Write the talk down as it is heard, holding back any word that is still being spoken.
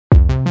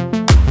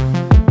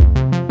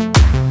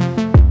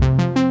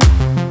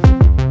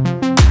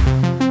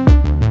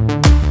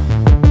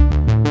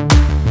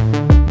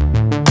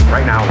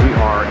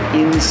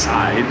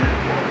inside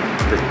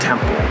the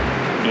temple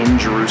in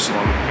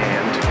Jerusalem,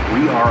 and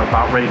we are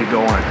about ready to go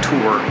on a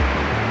tour.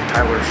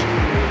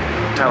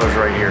 Tyler's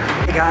right here.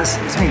 Hey guys,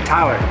 it's me,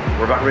 Tyler.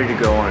 We're about ready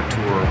to go on a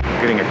tour.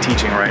 We're getting a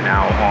teaching right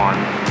now on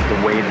the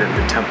way that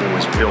the temple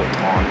was built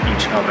on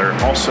each other.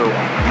 Also,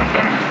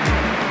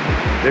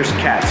 there's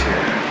cats here.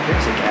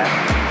 There's a cat.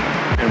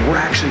 And we're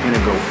actually gonna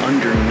go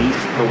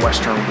underneath the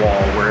western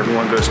wall where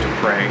everyone goes to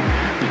pray,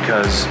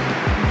 because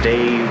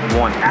they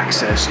want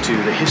access to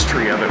the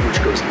history of it,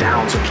 which goes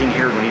down. So King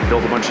Herod, when he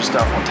built a bunch of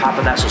stuff on top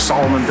of that, so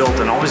Solomon built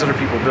and all these other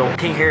people built.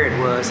 King Herod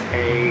was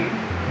a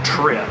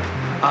trip.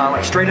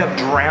 Like straight up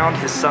drowned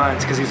his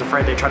sons because he was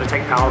afraid they'd try to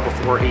take power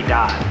before he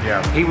died.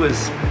 Yeah. He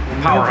was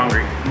Power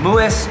hungry. No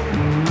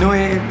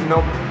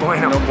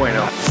bueno. No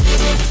bueno.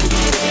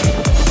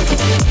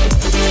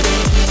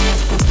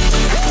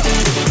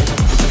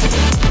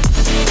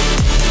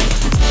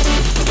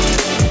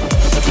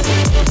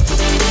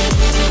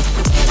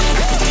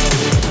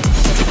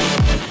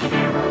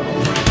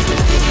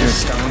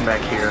 This stone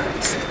back here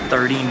is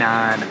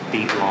 39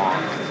 feet long,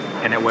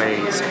 and it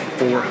weighs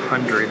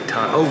 400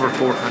 tons, over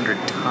 400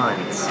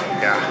 tons.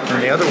 Yeah.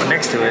 And the other one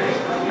next to it,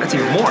 that's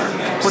even more.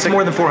 What's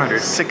more than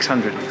 400?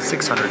 600.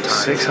 600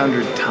 tons.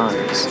 600 tons.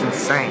 It's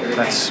insane.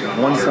 That's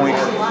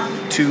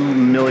 1.2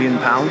 million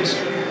pounds.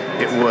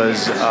 It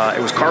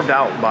was carved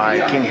out by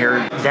King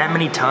Herod. That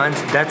many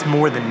tons, that's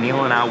more than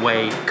Neil and I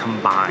weigh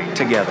combined.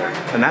 Together.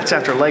 And that's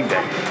after leg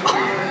day.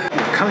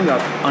 We're coming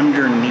up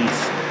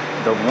underneath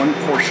the one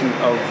portion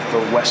of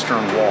the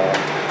western wall.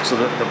 So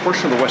the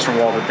portion of the western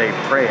wall that they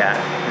pray at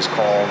is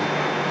called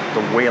the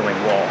Wailing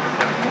Wall.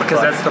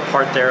 Because that's the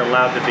part they're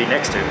allowed to be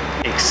next to.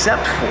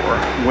 Except for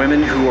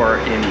women who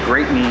are in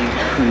great need,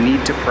 who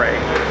need to pray.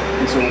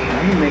 And so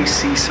we may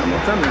see some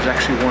of them. There's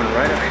actually one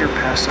right up here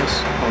past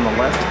us on the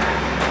left,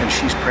 and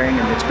she's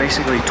praying, and it's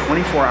basically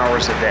 24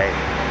 hours a day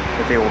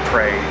that they will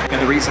pray.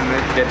 And the reason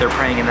that they're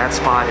praying in that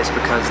spot is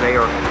because they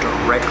are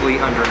directly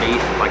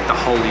underneath like the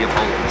Holy of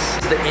Holies.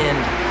 It's the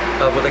end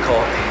of what they call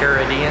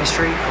Herodian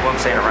Street. I hope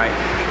I'm saying it right.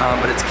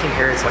 But it's King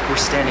Herod's, like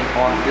we're standing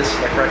on this,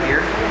 like right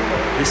here.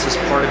 This is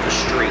part of the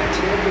street.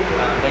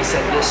 They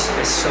said this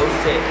is so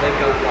thick, they've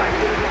got like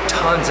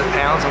tons of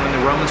pounds, and when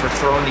the Romans were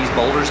throwing these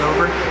boulders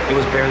over, it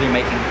was barely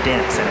making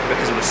dents in it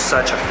because it was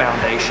such a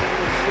foundation.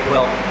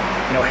 Well,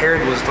 you know,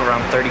 Herod was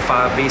around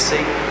 35 BC.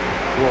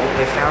 Well,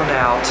 they found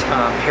out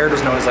Herod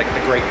was known as like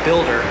the great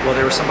builder. Well,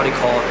 there was somebody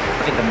called,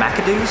 I think the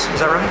Maccabees,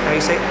 is that right? How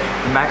you say it?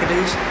 The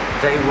Maccabees.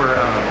 They were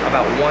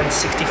about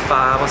 165,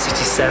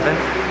 167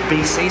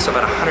 BC, so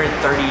about 130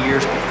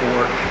 years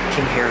before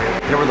King Herod.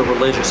 They were the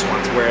religious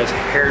ones, whereas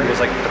Herod was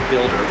like the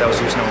builder. That was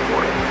what he was known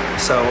for.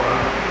 So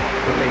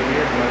what they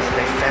did was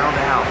they found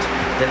out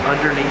that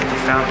underneath the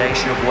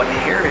foundation of what they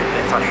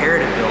thought Herod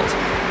had built,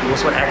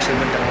 was what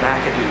actually what the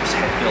Maccabees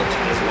had built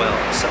as well.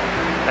 So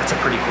that's a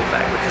pretty cool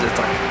fact, because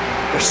it's like,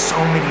 there's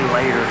so many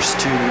layers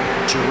to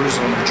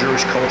Jerusalem, the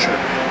Jewish culture,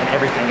 and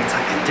everything. It's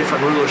like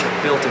different rulers have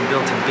built and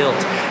built and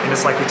built. And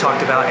it's like we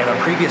talked about in our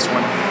previous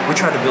one, we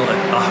tried to build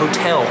a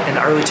hotel in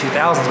the early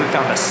 2000s. We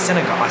found a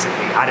synagogue.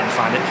 I didn't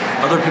find it.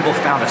 Other people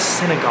found a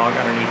synagogue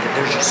underneath it.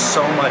 There's just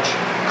so much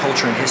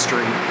culture and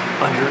history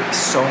under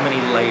so many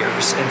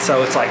layers. And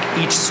so it's like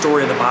each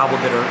story of the Bible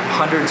that are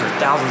hundreds or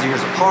thousands of years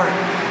apart,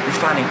 you're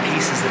finding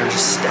pieces that are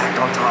just stacked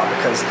on top,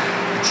 because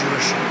the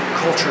Jewish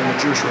culture and the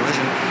Jewish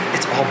religion,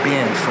 it's all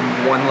been from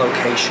one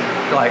location,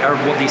 like, or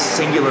well, these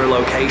singular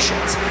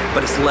locations,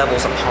 but it's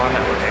levels upon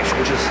that location,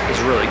 which is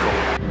really cool.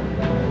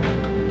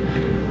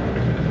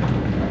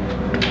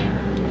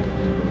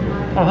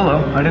 Oh,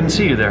 hello, I didn't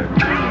see you there.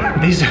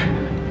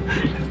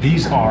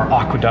 These are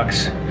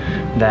aqueducts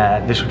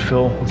that this would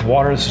fill with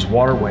water. This is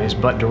waterways,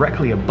 but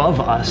directly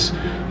above us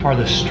are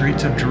the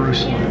streets of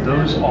Jerusalem.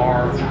 Those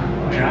are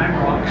giant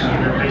rocks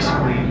that are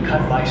basically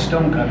cut by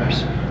stone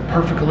cutters,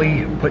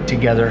 perfectly put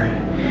together,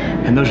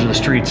 and those are the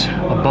streets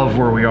above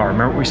where we are.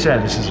 Remember what we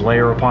said, this is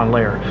layer upon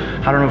layer.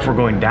 I don't know if we're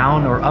going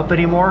down or up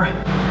anymore.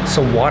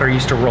 So water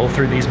used to roll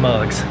through these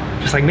mugs,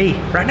 just like me,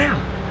 right now.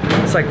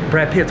 It's like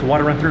Brad Pitt's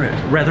water run through it.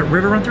 Rather,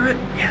 river run through it?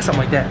 Yeah,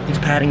 something like that. These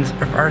paddings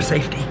are for our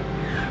safety.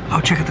 Oh,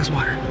 check out this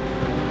water.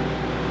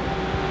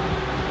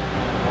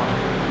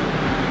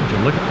 Would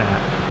you look at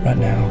that? Right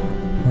now,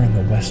 we're in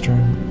the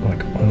western,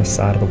 like on the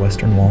side of the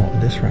western wall.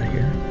 This right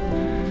here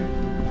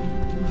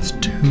is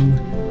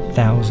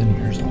 2,000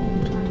 years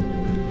old.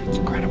 It's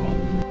incredible.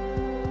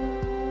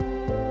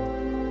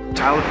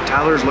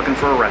 Tyler's looking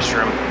for a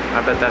restroom.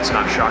 I bet that's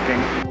not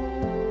shocking.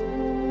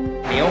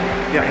 Neil,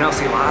 yeah.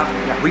 NLC Live,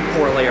 we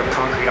pour a layer of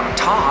concrete on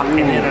top, and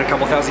then in a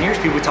couple thousand years,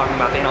 people will be talking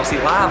about the NLC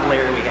Live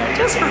layer we had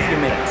just for a few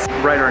minutes.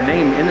 Write our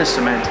name in the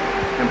cement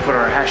and put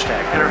our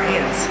hashtag. And our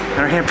hands. And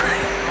our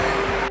handprint.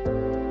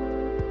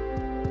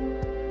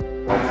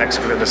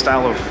 Excavated the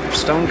style of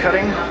stone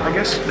cutting, I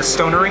guess. The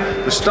stonery?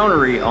 The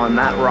stonery on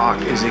that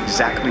rock is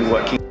exactly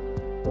what King